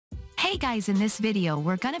Hey guys, in this video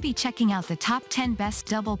we're gonna be checking out the top 10 best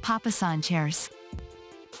double papasan chairs.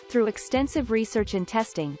 Through extensive research and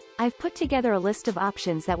testing, I've put together a list of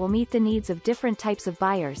options that will meet the needs of different types of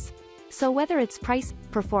buyers. So whether it's price,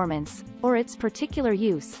 performance, or its particular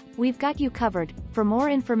use, we've got you covered. For more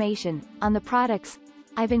information on the products,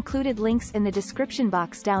 I've included links in the description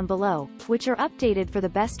box down below, which are updated for the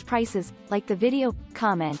best prices. Like the video,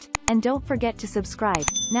 comment, and don't forget to subscribe.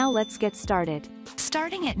 Now let's get started.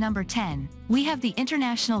 Starting at number 10, we have the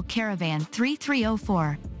International Caravan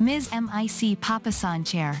 3304 Ms. MIC Papasan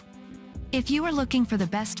Chair. If you are looking for the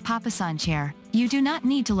best papasan chair, you do not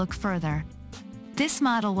need to look further. This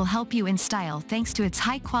model will help you in style thanks to its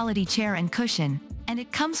high-quality chair and cushion, and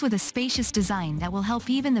it comes with a spacious design that will help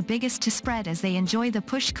even the biggest to spread as they enjoy the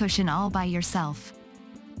push cushion all by yourself.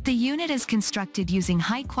 The unit is constructed using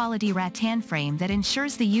high-quality rattan frame that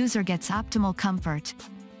ensures the user gets optimal comfort.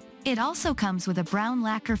 It also comes with a brown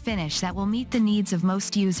lacquer finish that will meet the needs of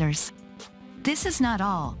most users. This is not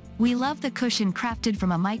all. We love the cushion crafted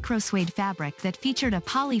from a microsuede fabric that featured a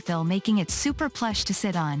polyfill, making it super plush to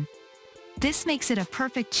sit on. This makes it a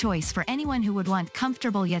perfect choice for anyone who would want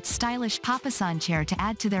comfortable yet stylish papasan chair to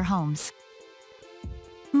add to their homes.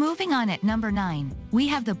 Moving on, at number 9, we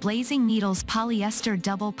have the Blazing Needles Polyester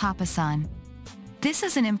Double Papasan. This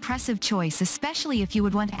is an impressive choice, especially if you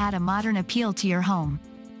would want to add a modern appeal to your home.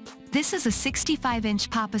 This is a 65-inch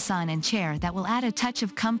papasan and chair that will add a touch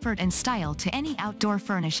of comfort and style to any outdoor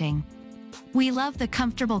furnishing. We love the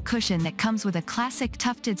comfortable cushion that comes with a classic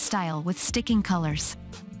tufted style with sticking colors.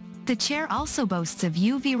 The chair also boasts of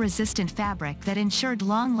UV-resistant fabric that ensured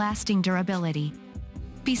long-lasting durability.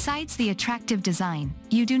 Besides the attractive design,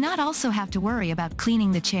 you do not also have to worry about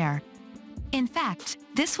cleaning the chair. In fact,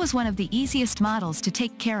 this was one of the easiest models to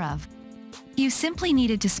take care of. You simply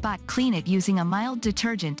needed to spot clean it using a mild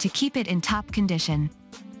detergent to keep it in top condition.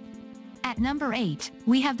 At number 8,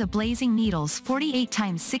 we have the Blazing Needles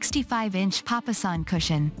 48x65-inch Papasan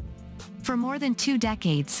Cushion. For more than 2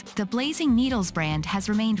 decades, the Blazing Needles brand has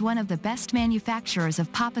remained one of the best manufacturers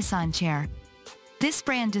of papasan chair. This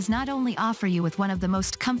brand does not only offer you with one of the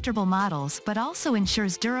most comfortable models but also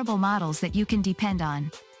ensures durable models that you can depend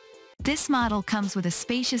on. This model comes with a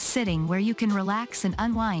spacious sitting where you can relax and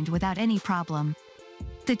unwind without any problem.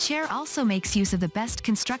 The chair also makes use of the best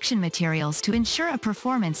construction materials to ensure a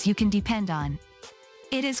performance you can depend on.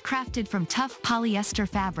 It is crafted from tough polyester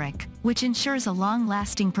fabric, which ensures a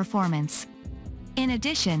long-lasting performance. In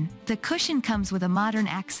addition, the cushion comes with a modern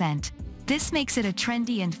accent. This makes it a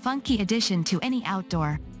trendy and funky addition to any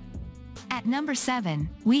outdoor. At number 7,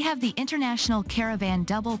 we have the International Caravan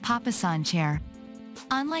Double Papasan Chair.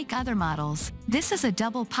 Unlike other models, this is a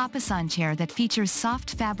double papasan chair that features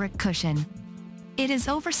soft fabric cushion. It is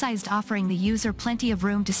oversized, offering the user plenty of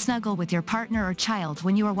room to snuggle with your partner or child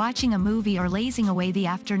when you are watching a movie or lazing away the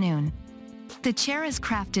afternoon. The chair is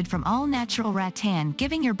crafted from all-natural rattan,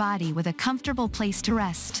 giving your body with a comfortable place to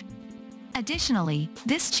rest. Additionally,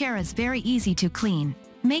 this chair is very easy to clean,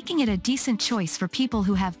 making it a decent choice for people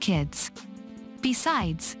who have kids.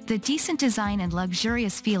 Besides, the decent design and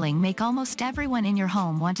luxurious feeling make almost everyone in your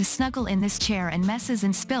home want to snuggle in this chair, and messes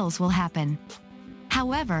and spills will happen.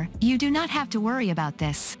 However, you do not have to worry about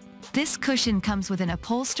this. This cushion comes with an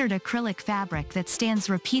upholstered acrylic fabric that stands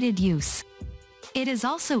repeated use. It is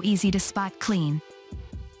also easy to spot clean.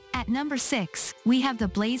 At number 6, we have the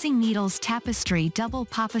Blazing Needles Tapestry Double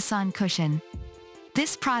Papasan Cushion.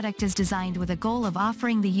 This product is designed with a goal of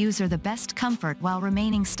offering the user the best comfort while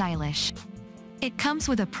remaining stylish. It comes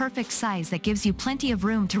with a perfect size that gives you plenty of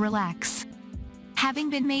room to relax. Having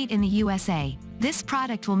been made in the USA, this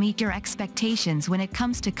product will meet your expectations when it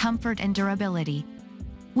comes to comfort and durability.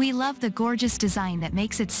 We love the gorgeous design that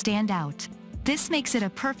makes it stand out. This makes it a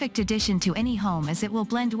perfect addition to any home as it will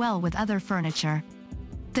blend well with other furniture.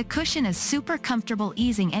 The cushion is super comfortable,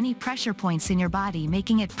 easing any pressure points in your body,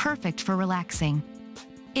 making it perfect for relaxing.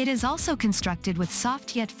 It is also constructed with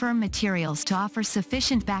soft yet firm materials to offer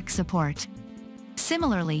sufficient back support.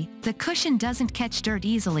 Similarly, the cushion doesn't catch dirt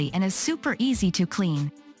easily and is super easy to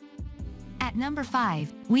clean. At number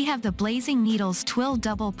 5, we have the Blazing Needles Twill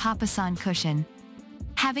Double Papasan Cushion.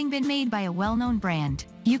 Having been made by a well-known brand,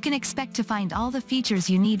 you can expect to find all the features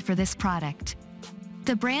you need for this product.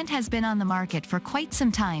 The brand has been on the market for quite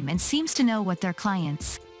some time and seems to know what their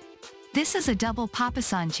clients. This is a double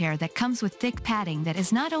papasan chair that comes with thick padding that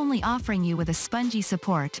is not only offering you with a spongy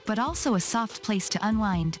support but also a soft place to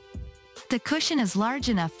unwind. The cushion is large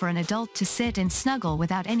enough for an adult to sit and snuggle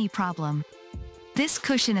without any problem. This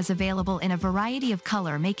cushion is available in a variety of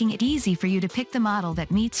color, making it easy for you to pick the model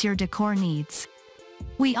that meets your decor needs.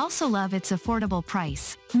 We also love its affordable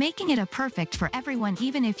price, making it a perfect for everyone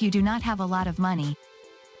even if you do not have a lot of money.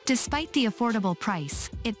 Despite the affordable price,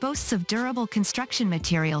 it boasts of durable construction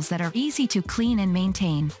materials that are easy to clean and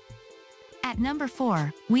maintain. At number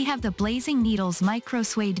 4, we have the Blazing Needles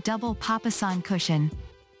Microsuede Double Papasan Cushion.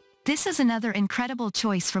 This is another incredible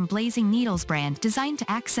choice from Blazing Needles brand designed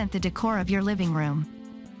to accent the decor of your living room.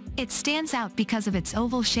 It stands out because of its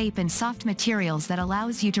oval shape and soft materials that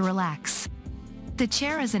allows you to relax. The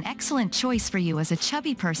chair is an excellent choice for you as a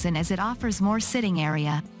chubby person as it offers more sitting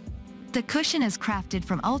area. The cushion is crafted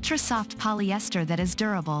from ultra-soft polyester that is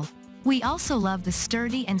durable. We also love the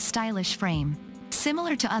sturdy and stylish frame.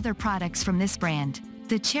 Similar to other products from this brand,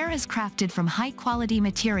 the chair is crafted from high-quality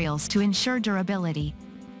materials to ensure durability.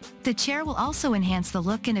 The chair will also enhance the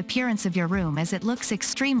look and appearance of your room as it looks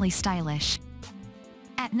extremely stylish.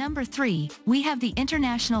 At number 3, we have the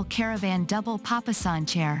International Caravan Double Papasan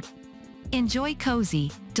Chair. Enjoy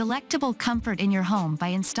cozy, delectable comfort in your home by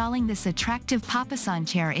installing this attractive papasan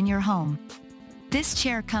chair in your home. This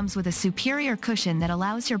chair comes with a superior cushion that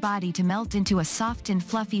allows your body to melt into a soft and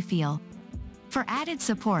fluffy feel. For added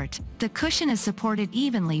support, the cushion is supported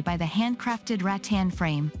evenly by the handcrafted rattan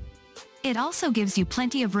frame. It also gives you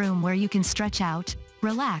plenty of room where you can stretch out,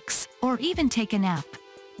 relax, or even take a nap.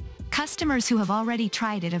 Customers who have already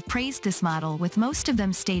tried it have praised this model, with most of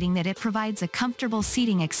them stating that it provides a comfortable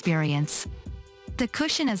seating experience. The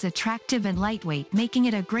cushion is attractive and lightweight, making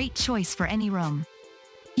it a great choice for any room.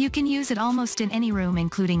 You can use it almost in any room,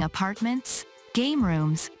 including apartments, game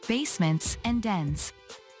rooms, basements, and dens.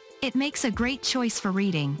 It makes a great choice for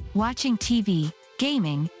reading, watching TV,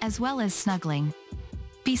 gaming, as well as snuggling.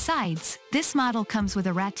 Besides, this model comes with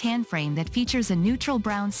a rattan frame that features a neutral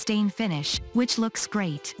brown stain finish, which looks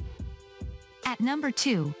great. At number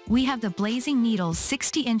 2, we have the Blazing Needles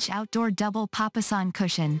 60-inch Outdoor Double Papasan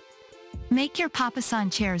Cushion. Make your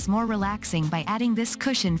papasan chairs more relaxing by adding this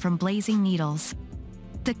cushion from Blazing Needles.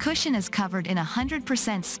 The cushion is covered in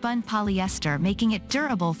 100% spun polyester, making it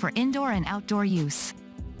durable for indoor and outdoor use.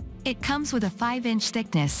 It comes with a 5-inch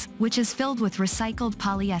thickness, which is filled with recycled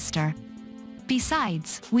polyester.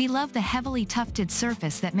 Besides, we love the heavily tufted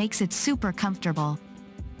surface that makes it super comfortable.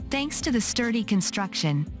 Thanks to the sturdy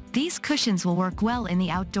construction, these cushions will work well in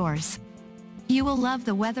the outdoors. You will love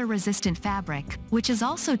the weather-resistant fabric, which is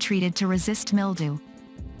also treated to resist mildew.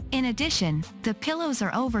 In addition, the pillows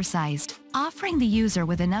are oversized, offering the user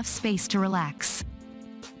with enough space to relax.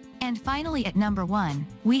 And finally, at number 1,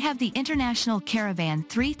 we have the International Caravan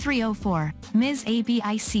 3304 Ms.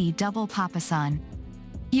 ABIC Double Papasan.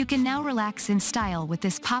 You can now relax in style with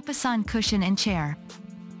this papasan cushion and chair.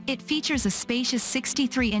 It features a spacious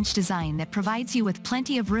 63-inch design that provides you with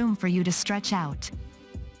plenty of room for you to stretch out.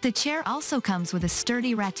 The chair also comes with a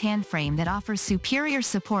sturdy rattan frame that offers superior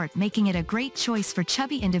support, making it a great choice for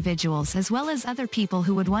chubby individuals as well as other people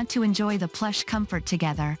who would want to enjoy the plush comfort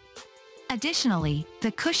together. Additionally,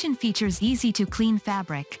 the cushion features easy-to-clean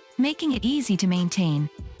fabric, making it easy to maintain.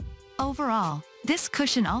 Overall, this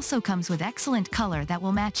cushion also comes with excellent color that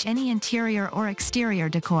will match any interior or exterior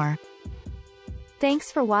decor.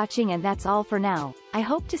 Thanks for watching, and that's all for now. I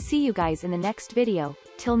hope to see you guys in the next video.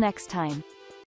 Till next time.